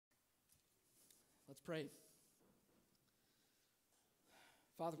Let's pray.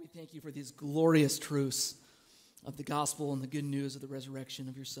 Father, we thank you for these glorious truths of the gospel and the good news of the resurrection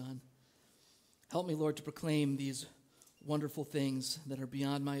of your Son. Help me, Lord, to proclaim these wonderful things that are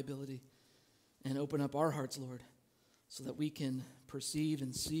beyond my ability, and open up our hearts, Lord, so that we can perceive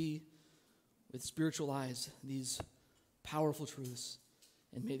and see with spiritual eyes these powerful truths,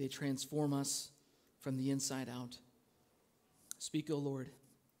 and may they transform us from the inside out. Speak, O Lord.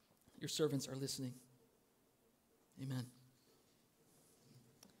 Your servants are listening. Amen.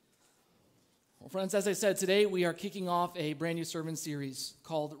 Well, friends, as I said, today we are kicking off a brand new sermon series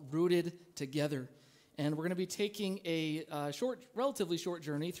called Rooted Together. And we're going to be taking a relatively short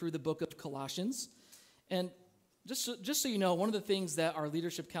journey through the book of Colossians. And just so you know, one of the things that our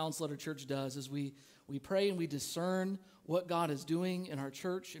leadership council at our church does is we pray and we discern what God is doing in our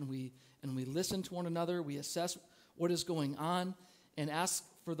church, and we listen to one another, we assess what is going on, and ask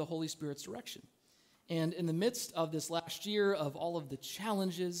for the Holy Spirit's direction. And in the midst of this last year of all of the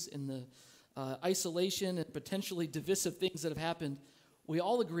challenges and the isolation and potentially divisive things that have happened, we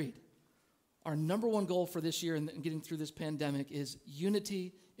all agreed our number one goal for this year and getting through this pandemic is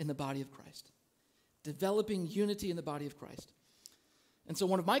unity in the body of Christ. Developing unity in the body of Christ. And so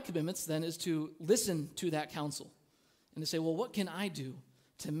one of my commitments then is to listen to that counsel and to say, well, what can I do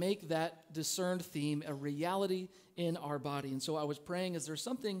to make that discerned theme a reality in our body? And so I was praying, is there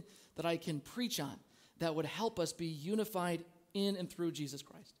something that I can preach on that would help us be unified in and through Jesus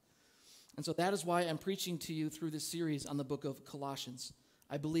Christ? And so that is why I'm preaching to you through this series on the book of Colossians.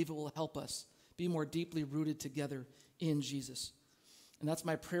 I believe it will help us be more deeply rooted together in Jesus. And that's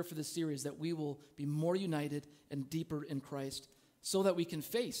my prayer for this series, that we will be more united and deeper in Christ so that we can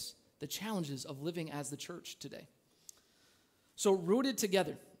face the challenges of living as the church today. So rooted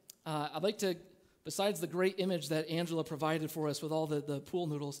together. I'd like to, besides the great image that Angela provided for us with all the pool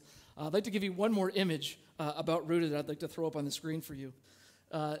noodles, I'd like to give you one more image about rooted that I'd like to throw up on the screen for you.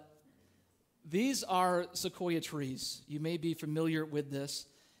 These are sequoia trees. You may be familiar with this,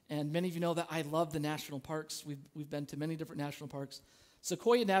 and many of you know that I love the national parks. We've been to many different national parks.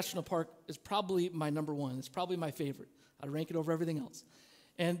 Sequoia National Park is probably my number one. It's probably my favorite. I'd rank it over everything else.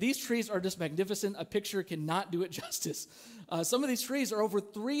 And these trees are just magnificent. A picture cannot do it justice. Some of these trees are over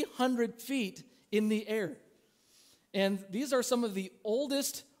 300 feet in the air. And these are some of the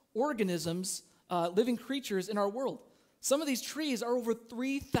oldest organisms, living creatures in our world. Some of these trees are over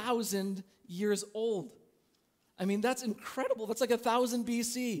 3,000 years old. I mean, that's incredible. That's like 1,000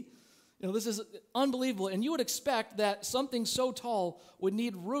 BC. This is unbelievable. And you would expect that something so tall would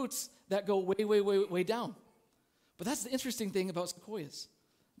need roots that go way, way, way, way down. But that's the interesting thing about sequoias.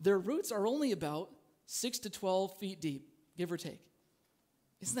 Their roots are only about 6 to 12 feet deep, give or take.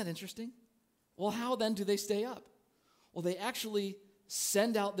 Isn't that interesting? Well, how then do they stay up? Well, they actually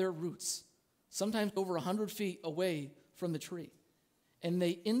send out their roots, sometimes over 100 feet away from the tree. And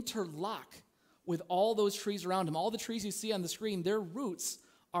they interlock with all those trees around them. All the trees you see on the screen, their roots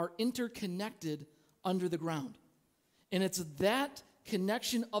are interconnected under the ground. And it's that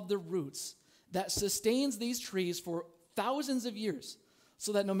connection of the roots that sustains these trees for thousands of years,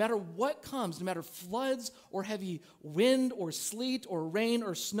 so that no matter what comes, no matter floods or heavy wind or sleet or rain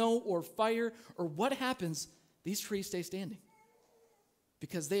or snow or fire or what happens, these trees stay standing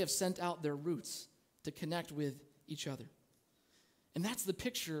because they have sent out their roots to connect with each other. And that's the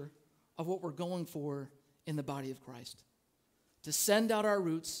picture of what we're going for in the body of Christ. To send out our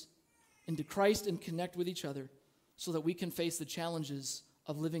roots into Christ and connect with each other so that we can face the challenges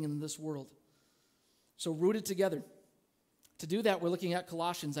of living in this world. So rooted together. To do that, we're looking at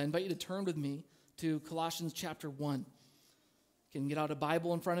Colossians. I invite you to turn with me to Colossians chapter 1. You can get out a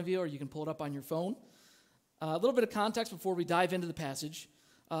Bible in front of you, or you can pull it up on your phone. A little bit of context before we dive into the passage.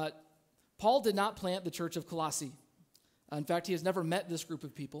 Paul did not plant the church of Colossae. In fact, he has never met this group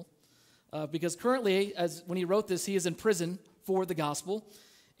of people because currently, when he wrote this, he is in prison for the gospel.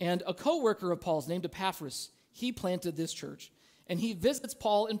 And a co-worker of Paul's named Epaphras, he planted this church. And he visits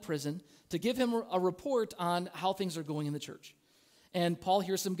Paul in prison to give him a report on how things are going in the church. And Paul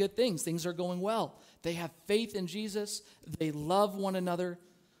hears some good things. Things are going well. They have faith in Jesus. They love one another.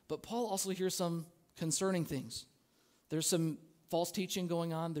 But Paul also hears some concerning things. There's some false teaching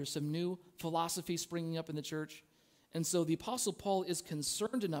going on. There's some new philosophy springing up in the church. And so the Apostle Paul is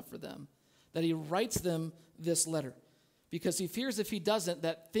concerned enough for them that he writes them this letter because he fears if he doesn't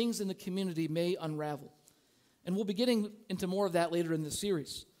that things in the community may unravel. And we'll be getting into more of that later in the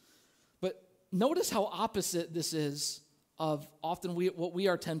series. But notice how opposite this is of often what we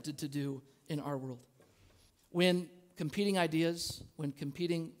are tempted to do in our world. When competing ideas, when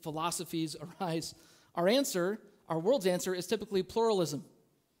competing philosophies arise, our world's answer is typically pluralism.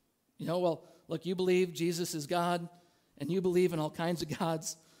 Well, look, you believe Jesus is God, and you believe in all kinds of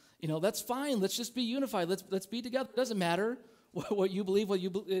gods. That's fine. Let's just be unified. Let's be together. It doesn't matter what you believe,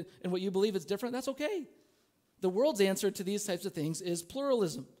 and what you believe is different. That's okay. The world's answer to these types of things is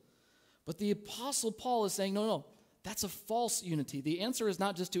pluralism. But the Apostle Paul is saying, no, that's a false unity. The answer is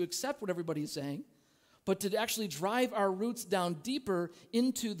not just to accept what everybody is saying, but to actually drive our roots down deeper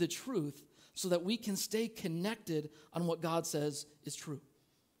into the truth so that we can stay connected on what God says is true.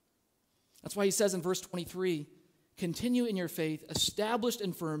 That's why he says in verse 23, continue in your faith, established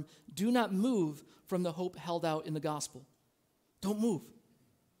and firm. Do not move from the hope held out in the gospel. Don't move.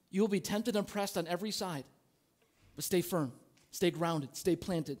 You will be tempted and pressed on every side, but stay firm, stay grounded, stay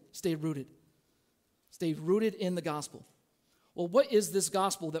planted, stay rooted. Stay rooted in the gospel. Well, what is this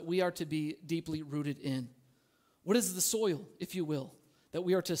gospel that we are to be deeply rooted in? What is the soil, if you will, that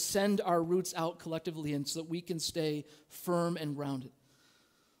we are to send our roots out collectively in so that we can stay firm and grounded?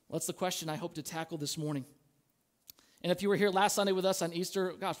 Well, that's the question I hope to tackle this morning. And if you were here last Sunday with us on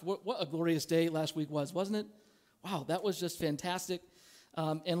Easter, gosh, what a glorious day last week was, wasn't it? Wow, that was just fantastic.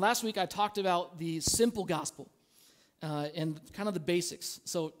 And last week I talked about the simple gospel and kind of the basics.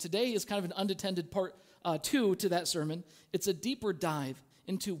 So today is kind of an unattended part 2 to that sermon. It's a deeper dive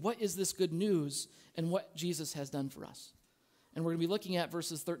into what is this good news and what Jesus has done for us. And we're going to be looking at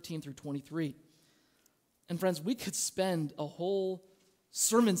verses 13 through 23. And friends, we could spend a whole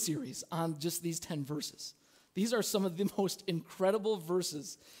sermon series on just these 10 verses. These are some of the most incredible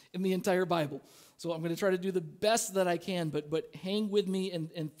verses in the entire Bible. So I'm going to try to do the best that I can, but hang with me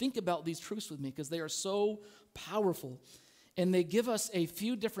and think about these truths with me because they are so powerful. And they give us a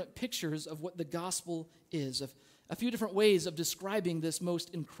few different pictures of what the gospel is, of a few different ways of describing this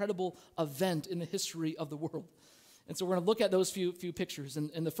most incredible event in the history of the world. And so we're going to look at those few pictures.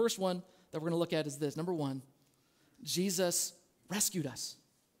 And the first one that we're going to look at is this. Number 1, Jesus rescued us.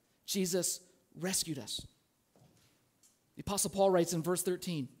 Jesus rescued us. The Apostle Paul writes in verse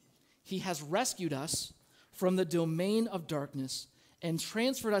 13, he has rescued us from the domain of darkness and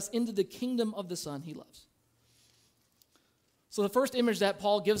transferred us into the kingdom of the Son he loves. So the first image that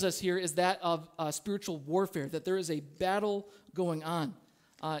Paul gives us here is that of spiritual warfare, that there is a battle going on.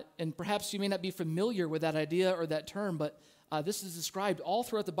 And perhaps you may not be familiar with that idea or that term, but this is described all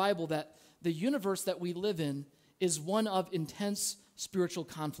throughout the Bible that the universe that we live in is one of intense spiritual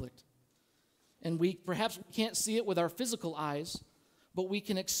conflict. And we perhaps can't see it with our physical eyes, but we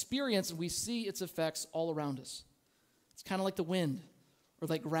can experience and we see its effects all around us. It's kind of like the wind or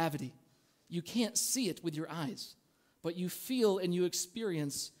like gravity. You can't see it with your eyes, but you feel and you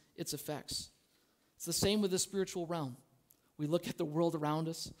experience its effects. It's the same with the spiritual realm. We look at the world around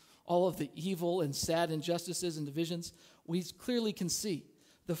us, all of the evil and sad injustices and divisions. We clearly can see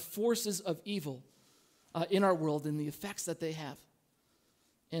the forces of evil in our world and the effects that they have.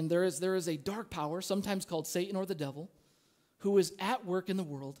 And there is a dark power, sometimes called Satan or the devil, who is at work in the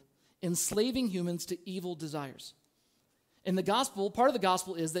world, enslaving humans to evil desires. And the gospel, part of the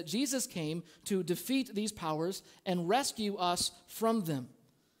gospel is that Jesus came to defeat these powers and rescue us from them.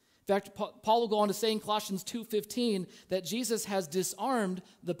 In fact, Paul will go on to say in Colossians 2:15 that Jesus has disarmed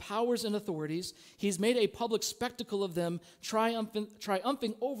the powers and authorities. He's made a public spectacle of them,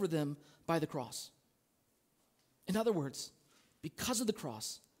 triumphing over them by the cross. In other words, because of the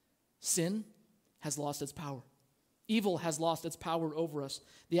cross, sin has lost its power. Evil has lost its power over us.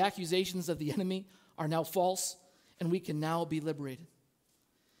 The accusations of the enemy are now false, and we can now be liberated.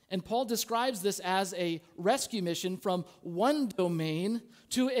 And Paul describes this as a rescue mission from one domain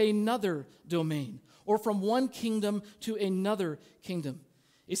to another domain, or from one kingdom to another kingdom.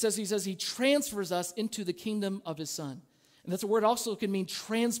 He says he transfers us into the kingdom of his Son. And that's a word also can mean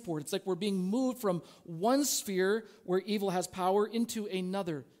transport. It's like we're being moved from one sphere where evil has power into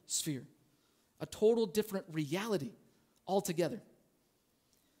another sphere. A total different reality altogether.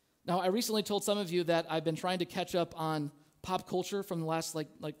 Now, I recently told some of you that I've been trying to catch up on pop culture from the last,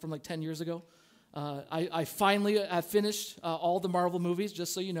 from 10 years ago. I finally have finished all the Marvel movies,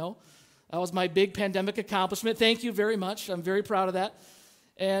 just so you know. That was my big pandemic accomplishment. Thank you very much. I'm very proud of that.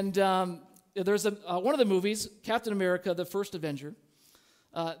 And there's one of the movies, Captain America, the First Avenger.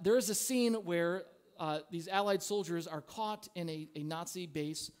 There is a scene where these Allied soldiers are caught in a Nazi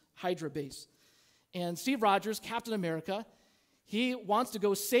base, Hydra base. And Steve Rogers, Captain America, he wants to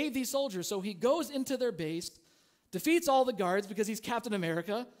go save these soldiers. So he goes into their base, defeats all the guards because he's Captain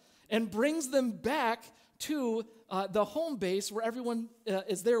America, and brings them back to the home base where everyone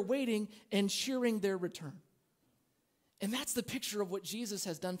is there waiting and cheering their return. And that's the picture of what Jesus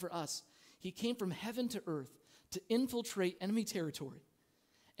has done for us. He came from heaven to earth to infiltrate enemy territory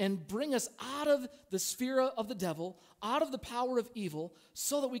and bring us out of the sphere of the devil, out of the power of evil,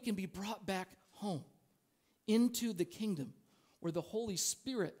 so that we can be brought back home into the kingdom where the Holy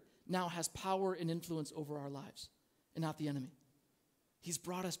Spirit now has power and influence over our lives and not the enemy. He's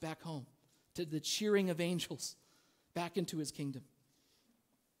brought us back home to the cheering of angels, back into his kingdom.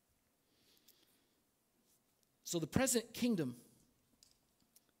 So the present kingdom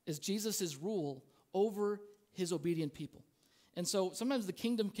is Jesus' rule over his obedient people. And so sometimes the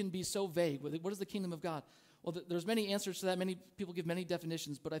kingdom can be so vague. What is the kingdom of God? Well, there's many answers to that. Many people give many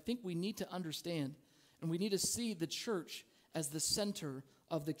definitions, but I think we need to understand and we need to see the church as the center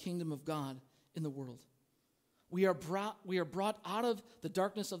of the kingdom of God in the world. We are brought out of the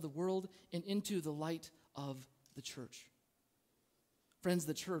darkness of the world and into the light of the church. Friends,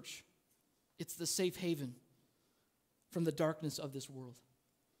 the church, it's the safe haven from the darkness of this world.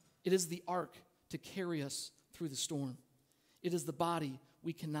 It is the ark to carry us through the storm. It is the body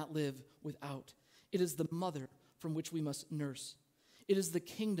we cannot live without. It is the mother from which we must nurse. It is the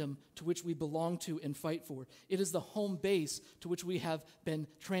kingdom to which we belong to and fight for. It is the home base to which we have been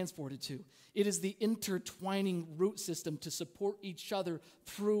transported to. It is the intertwining root system to support each other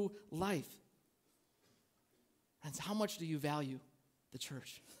through life. Friends, how much do you value the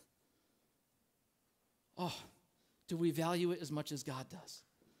church? Oh, do we value it as much as God does?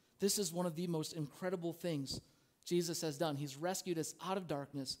 This is one of the most incredible things Jesus has done. He's rescued us out of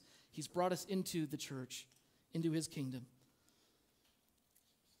darkness. He's brought us into the church, into his kingdom.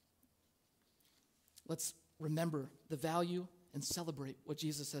 Let's remember the value and celebrate what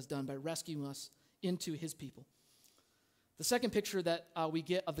Jesus has done by rescuing us into his people. The second picture that we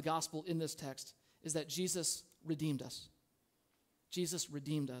get of the gospel in this text is that Jesus redeemed us. Jesus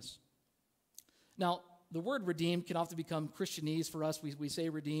redeemed us. Now, the word redeemed can often become Christianese for us. We say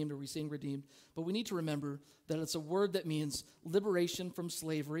redeemed or we sing redeemed, but we need to remember that it's a word that means liberation from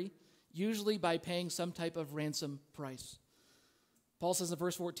slavery, usually by paying some type of ransom price. Paul says in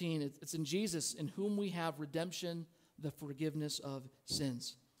verse 14, it's in Jesus in whom we have redemption, the forgiveness of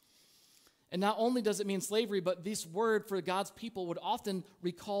sins. And not only does it mean slavery, but this word for God's people would often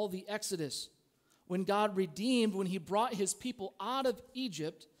recall the Exodus. When God redeemed, when he brought his people out of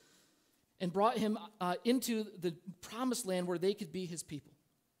Egypt and brought him into the promised land where they could be his people.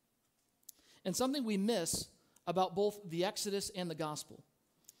 And something we miss about both the Exodus and the gospel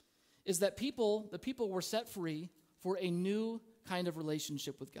is that the people were set free for a new kind of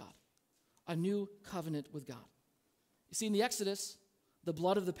relationship with God, a new covenant with God. You see, in the Exodus, the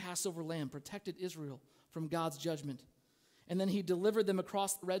blood of the Passover lamb protected Israel from God's judgment. And then he delivered them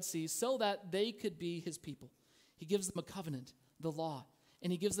across the Red Sea so that they could be his people. He gives them a covenant, the law,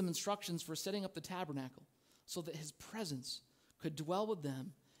 and he gives them instructions for setting up the tabernacle so that his presence could dwell with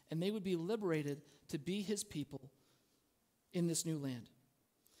them and they would be liberated to be his people in this new land.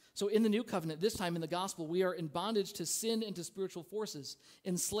 So in the new covenant, this time in the gospel, we are in bondage to sin and to spiritual forces,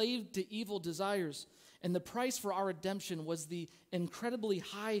 enslaved to evil desires. And the price for our redemption was the incredibly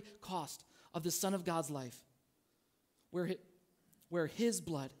high cost of the Son of God's life, where his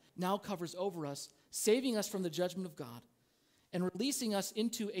blood now covers over us, saving us from the judgment of God and releasing us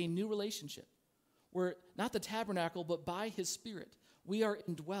into a new relationship where not the tabernacle, but by his Spirit, we are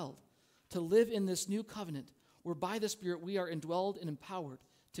indwelled to live in this new covenant where by the Spirit we are indwelled and empowered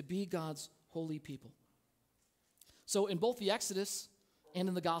to be God's holy people. So in both the Exodus and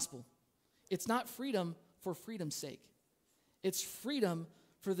in the gospel, it's not freedom for freedom's sake. It's freedom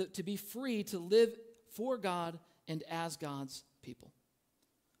to be free to live for God and as God's people.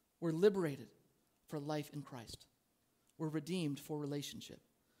 We're liberated for life in Christ. We're redeemed for relationship.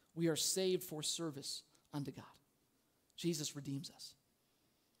 We are saved for service unto God. Jesus redeems us.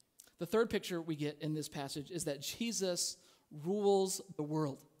 The third picture we get in this passage is that Jesus rules the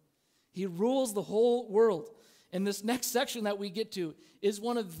world. He rules the whole world. And this next section that we get to is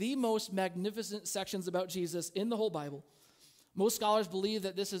one of the most magnificent sections about Jesus in the whole Bible. Most scholars believe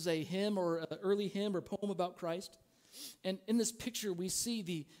that this is a hymn or an early hymn or poem about Christ. And in this picture, we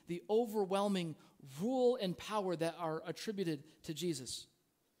see the overwhelming rule and power that are attributed to Jesus.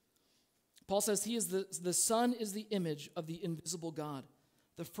 Paul says he is the Son is the image of the invisible God,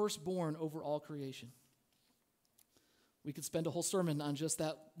 the firstborn over all creation. We could spend a whole sermon on just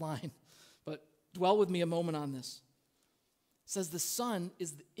that line, but dwell with me a moment on this. It says the Son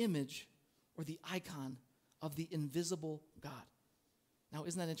is the image or the icon of the invisible God. Now,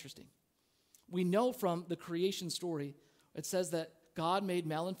 isn't that interesting? We know from the creation story, it says that God made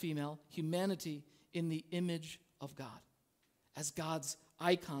male and female, humanity, in the image of God, as God's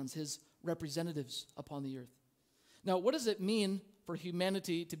icons, his representatives upon the earth. Now, what does it mean for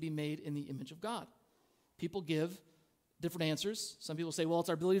humanity to be made in the image of God? People give Different answers. Some people say, well, it's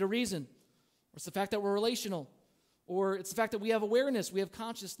our ability to reason, or it's the fact that we're relational, or it's the fact that we have awareness, we have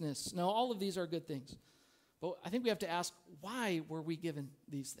consciousness. Now, all of these are good things. But I think we have to ask, why were we given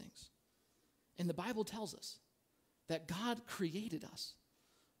these things? And the Bible tells us that God created us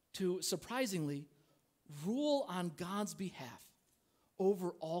to, surprisingly, rule on God's behalf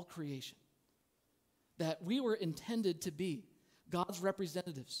over all creation. That we were intended to be God's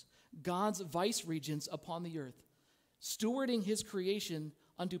representatives, God's vice-regents upon the earth, stewarding his creation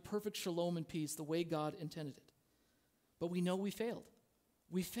unto perfect shalom and peace the way God intended it. But we know we failed.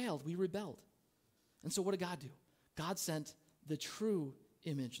 We failed. We rebelled. And so what did God do? God sent the true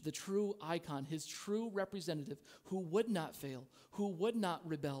image, the true icon, his true representative who would not fail, who would not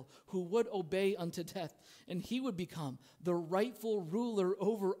rebel, who would obey unto death, and he would become the rightful ruler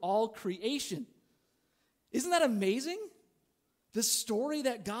over all creation. Isn't that amazing? The story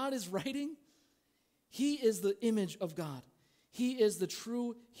that God is writing? He is the image of God. He is the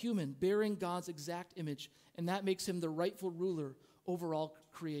true human, bearing God's exact image, and that makes him the rightful ruler over all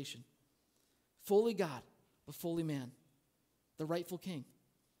creation. Fully God, but fully man, the rightful king.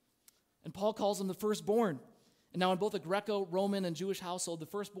 And Paul calls him the firstborn. And now in both a Greco-Roman and Jewish household, the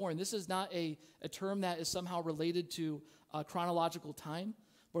firstborn, this is not a term that is somehow related to chronological time,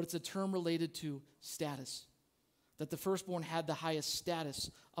 but it's a term related to status, that the firstborn had the highest status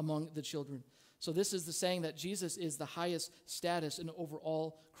among the children. So this is the saying that Jesus is the highest status in over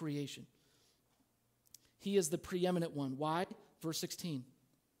all creation. He is the preeminent one. Why? Verse 16.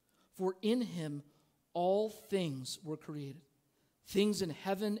 For in him all things were created, things in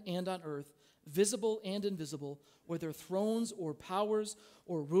heaven and on earth, visible and invisible, whether thrones or powers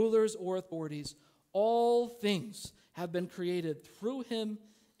or rulers or authorities, all things have been created through him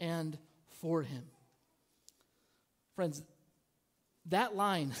and for him. Friends, that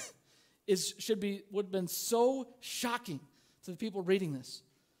line would have been so shocking to the people reading this.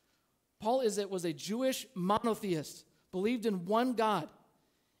 Paul was a Jewish monotheist, believed in one God,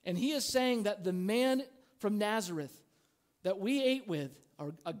 and he is saying that the man from Nazareth that we ate with,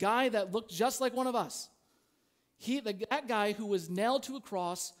 or a guy that looked just like one of us, that guy who was nailed to a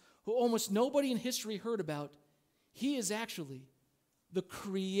cross, who almost nobody in history heard about, he is actually the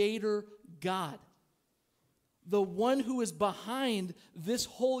creator God. The one who is behind this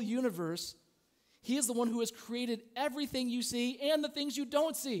whole universe. He is the one who has created everything you see and the things you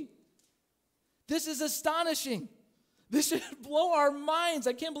don't see. This is astonishing. This should blow our minds.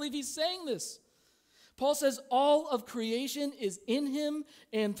 I can't believe he's saying this. Paul says all of creation is in him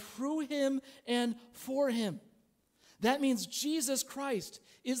and through him and for him. That means Jesus Christ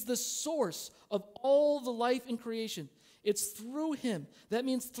is the source of all the life in creation. It's through him. That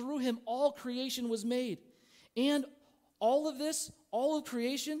means through him all creation was made. And all of this, all of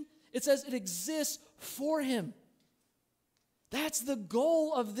creation, it says it exists for him. That's the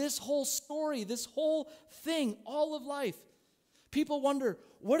goal of this whole story, this whole thing, all of life. People wonder,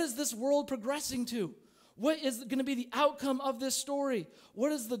 what is this world progressing to? What is going to be the outcome of this story?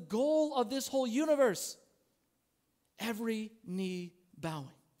 What is the goal of this whole universe? Every knee bowing,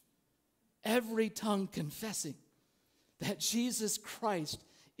 every tongue confessing that Jesus Christ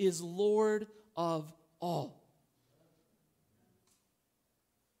is Lord of all.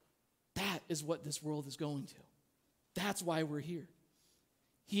 That is what this world is going to. That's why we're here.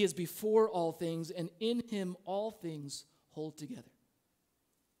 He is before all things, and in him all things hold together.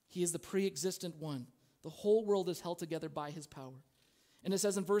 He is the pre-existent one. The whole world is held together by his power. And it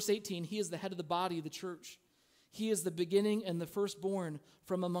says in verse 18, he is the head of the body, the church. He is the beginning and the firstborn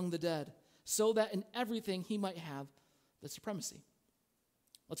from among the dead, so that in everything he might have the supremacy.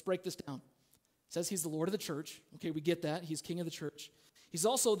 Let's break this down. It says he's the Lord of the church. Okay, we get that. He's king of the church. He's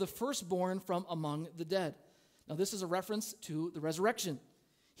also the firstborn from among the dead. Now, this is a reference to the resurrection.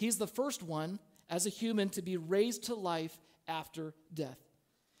 He's the first one as a human to be raised to life after death.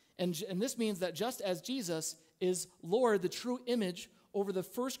 And this means that just as Jesus is Lord, the true image over the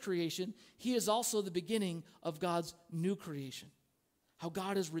first creation, he is also the beginning of God's new creation. How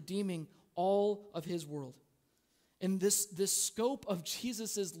God is redeeming all of his world. And this scope of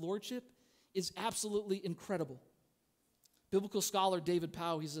Jesus' lordship is absolutely incredible. Biblical scholar David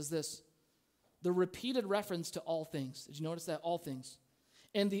Powell, he says this: the repeated reference to all things. Did you notice that? All things.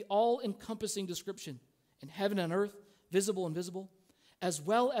 And the all-encompassing description in heaven and earth, visible and invisible, as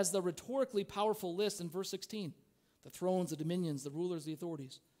well as the rhetorically powerful list in verse 16, the thrones, the dominions, the rulers, the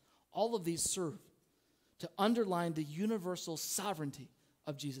authorities. All of these serve to underline the universal sovereignty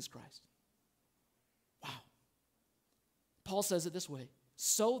of Jesus Christ. Wow. Paul says it this way: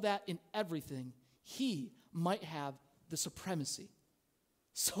 so that in everything he might have the supremacy.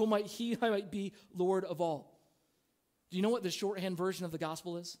 So he might be Lord of all. Do you know what the shorthand version of the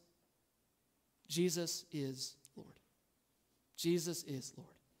gospel is? Jesus is Lord. Jesus is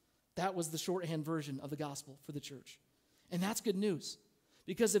Lord. That was the shorthand version of the gospel for the church. And that's good news.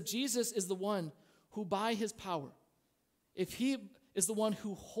 Because if Jesus is the one who by his power, if he is the one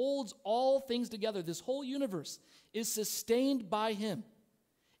who holds all things together, this whole universe is sustained by him.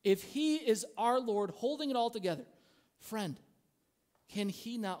 If he is our Lord holding it all together, friend, can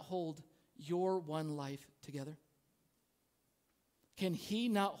he not hold your one life together? Can he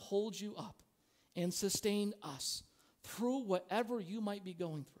not hold you up and sustain us through whatever you might be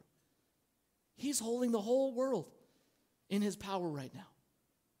going through? He's holding the whole world in his power right now.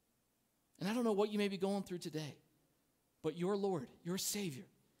 And I don't know what you may be going through today, but your Lord, your Savior,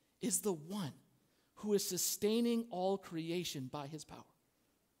 is the one who is sustaining all creation by his power.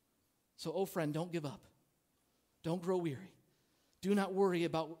 So, oh friend, don't give up. Don't grow weary. Do not worry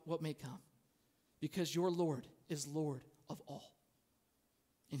about what may come, because your Lord is Lord of all.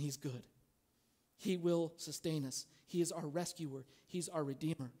 And he's good. He will sustain us. He is our rescuer. He's our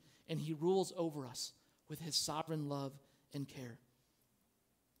redeemer. And he rules over us with his sovereign love and care.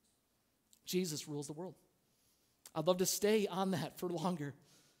 Jesus rules the world. I'd love to stay on that for longer,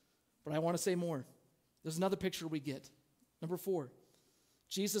 but I want to say more. There's another picture we get. Number 4,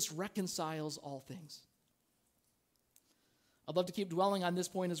 Jesus reconciles all things. I'd love to keep dwelling on this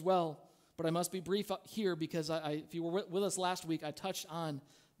point as well, but I must be brief here because if you were with us last week, I touched on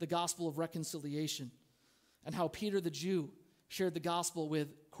the gospel of reconciliation and how Peter the Jew shared the gospel with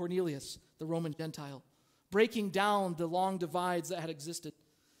Cornelius, the Roman Gentile, breaking down the long divides that had existed.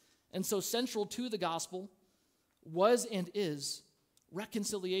 And so central to the gospel was and is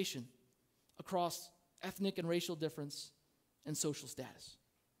reconciliation across ethnic and racial difference and social status.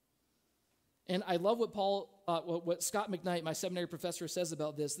 And I love what Scott McKnight, my seminary professor, says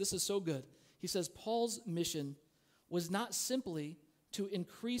about this. This is so good. He says, Paul's mission was not simply to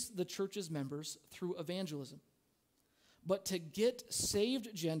increase the church's members through evangelism, but to get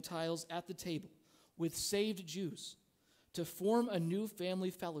saved Gentiles at the table with saved Jews to form a new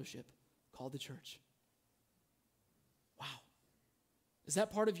family fellowship called the church. Wow. Is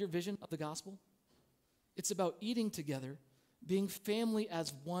that part of your vision of the gospel? It's about eating together, being family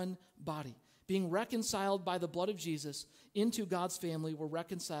as one body, being reconciled by the blood of Jesus into God's family. We're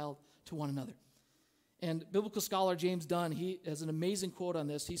reconciled to one another. And biblical scholar James Dunn, he has an amazing quote on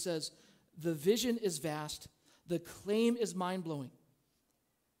this. He says, "The vision is vast, the claim is mind-blowing.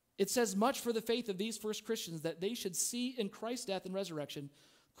 It says much for the faith of these first Christians that they should see in Christ's death and resurrection,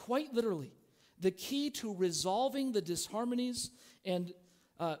 quite literally, the key to resolving the disharmonies and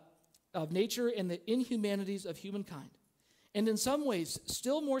of nature and the inhumanities of humankind. And in some ways,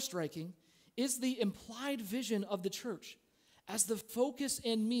 still more striking, is the implied vision of the church as the focus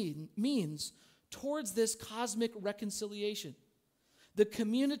and means towards this cosmic reconciliation, the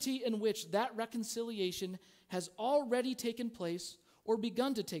community in which that reconciliation has already taken place or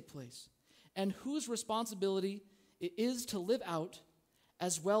begun to take place, and whose responsibility it is to live out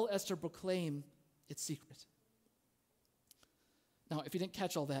as well as to proclaim its secret." Now, if you didn't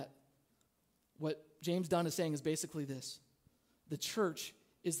catch all that, what James Dunn is saying is basically this: the church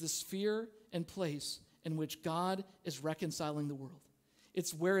is the sphere and place in which God is reconciling the world.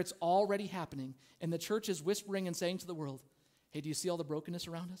 It's where it's already happening, and the church is whispering and saying to the world, hey, do you see all the brokenness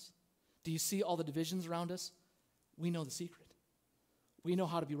around us? Do you see all the divisions around us? We know the secret. We know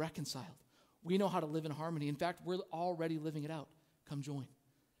how to be reconciled. We know how to live in harmony. In fact, we're already living it out. Come join.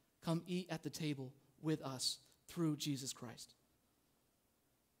 Come eat at the table with us through Jesus Christ.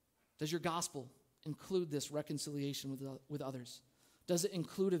 Does your gospel include this reconciliation with others? Does it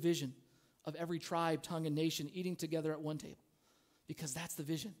include a vision of every tribe, tongue, and nation eating together at one table? Because that's the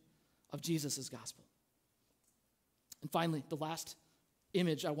vision of Jesus' gospel. And finally, the last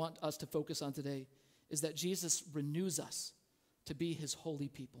image I want us to focus on today is that Jesus renews us to be his holy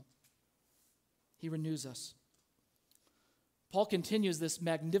people. He renews us. Paul continues this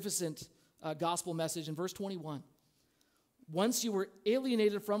magnificent gospel message in verse 21. Once you were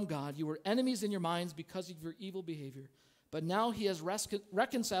alienated from God, you were enemies in your minds because of your evil behavior. But now he has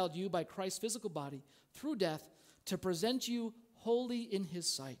reconciled you by Christ's physical body through death to present you holy in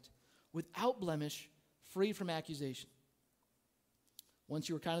his sight, without blemish, free from accusation. Once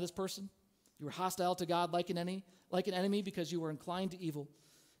you were kind of this person, you were hostile to God like an enemy because you were inclined to evil.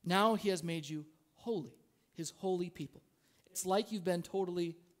 Now he has made you holy, his holy people. It's like you've been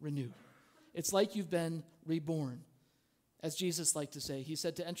totally renewed. It's like you've been reborn. As Jesus liked to say, he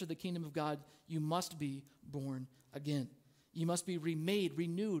said, to enter the kingdom of God, you must be born again. You must be remade,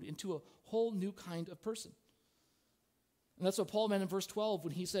 renewed into a whole new kind of person. And that's what Paul meant in verse 12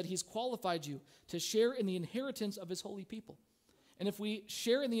 when he said he's qualified you to share in the inheritance of his holy people. And if we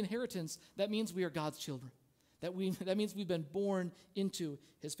share in the inheritance, that means we are God's children. That means we've been born into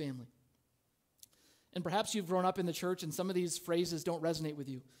his family. And perhaps you've grown up in the church and some of these phrases don't resonate with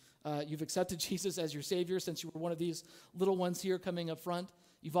you. You've accepted Jesus as your Savior since you were one of these little ones here coming up front.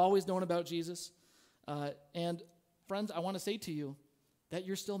 You've always known about Jesus. And friends, I want to say to you that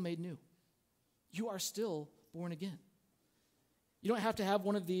you're still made new. You are still born again. You don't have to have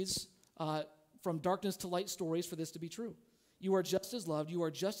one of these from darkness to light stories for this to be true. You are just as loved. You are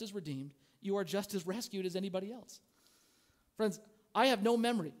just as redeemed. You are just as rescued as anybody else. Friends, I have no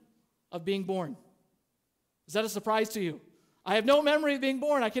memory of being born. Is that a surprise to you? I have no memory of being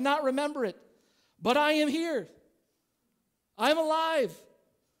born. I cannot remember it. But I am here. I am alive.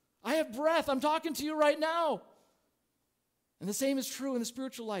 I have breath. I'm talking to you right now. And the same is true in the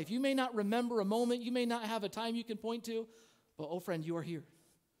spiritual life. You may not remember a moment. You may not have a time you can point to. But, oh, friend, you are here.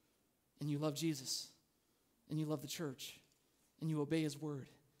 And you love Jesus. And you love the church. And you obey his word.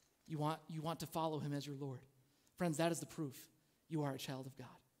 You want to follow him as your Lord. Friends, that is the proof you are a child of God.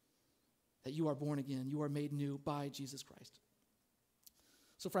 That you are born again. You are made new by Jesus Christ.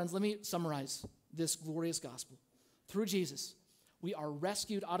 So, friends, let me summarize this glorious gospel. Through Jesus, we are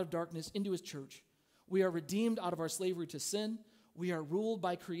rescued out of darkness into his church. We are redeemed out of our slavery to sin. We are ruled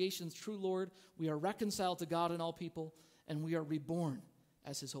by creation's true Lord. We are reconciled to God and all people. And we are reborn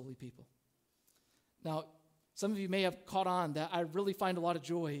as his holy people. Now, some of you may have caught on that I really find a lot of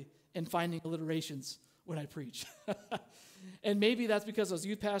joy in finding alliterations when I preach. And maybe that's because as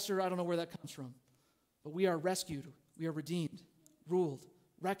youth pastor, I don't know where that comes from. But we are rescued, we are redeemed, ruled,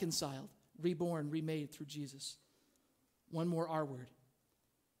 reconciled, reborn, remade through Jesus. One more R word.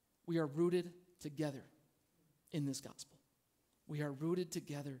 We are rooted together in this gospel. We are rooted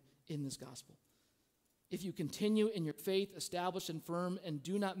together in this gospel. If you continue in your faith, established and firm, and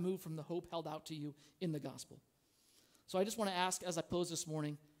do not move from the hope held out to you in the gospel. So I just want to ask as I close this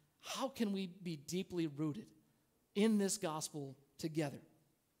morning, how can we be deeply rooted in this gospel together?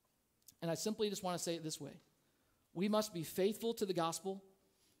 And I simply just want to say it this way. We must be faithful to the gospel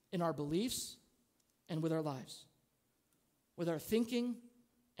in our beliefs and with our lives, with our thinking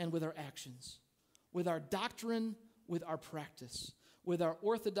and with our actions, with our doctrine, with our practice, with our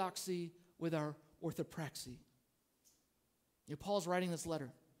orthodoxy, with our orthopraxy. Paul's writing this letter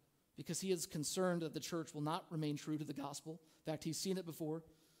because he is concerned that the church will not remain true to the gospel. In fact, he's seen it before.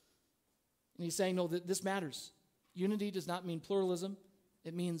 And he's saying, no, this matters. Unity does not mean pluralism.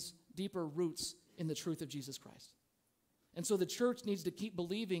 It means deeper roots in the truth of Jesus Christ. And so the church needs to keep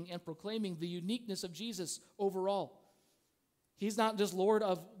believing and proclaiming the uniqueness of Jesus overall. He's not just Lord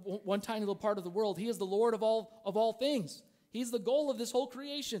of one tiny little part of the world. He is the Lord of all things. He's the goal of this whole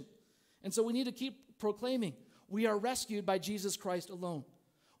creation. And so we need to keep proclaiming, we are rescued by Jesus Christ alone.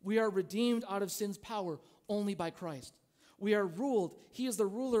 We are redeemed out of sin's power only by Christ. We are ruled. He is the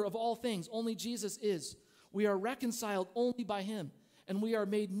ruler of all things. Only Jesus is. We are reconciled only by him. And we are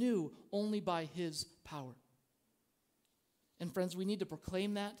made new only by his power. And friends, we need to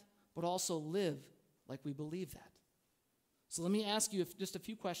proclaim that, but also live like we believe that. So let me ask you just a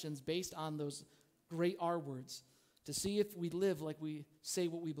few questions based on those great R words to see if we live like we say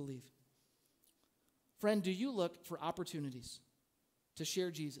what we believe. Friend, do you look for opportunities to share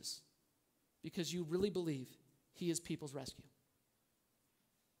Jesus because you really believe he is people's rescue?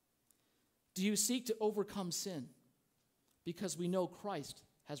 Do you seek to overcome sin because we know Christ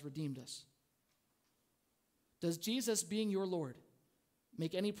has redeemed us? Does Jesus being your Lord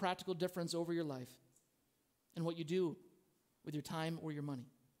make any practical difference over your life and what you do with your time or your money?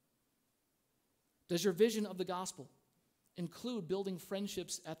 Does your vision of the gospel include building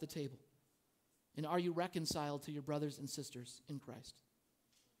friendships at the table? And are you reconciled to your brothers and sisters in Christ?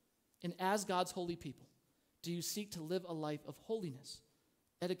 And as God's holy people, do you seek to live a life of holiness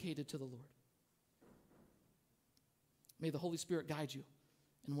dedicated to the Lord? May the Holy Spirit guide you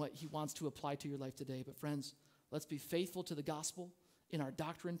in what he wants to apply to your life today. But friends, let's be faithful to the gospel in our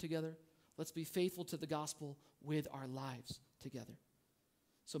doctrine together. Let's be faithful to the gospel with our lives together.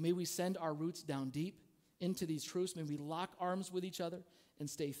 So may we send our roots down deep into these truths. May we lock arms with each other and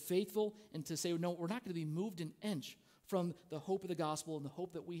stay faithful and to say, no, we're not going to be moved an inch from the hope of the gospel and the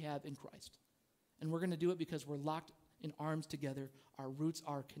hope that we have in Christ. And we're going to do it because we're locked in arms together. Our roots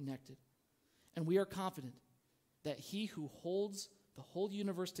are connected. And we are confident that he who holds the whole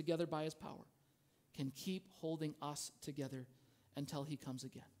universe together by his power can keep holding us together until he comes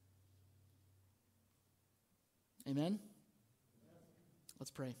again. Amen?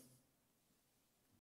 Let's pray.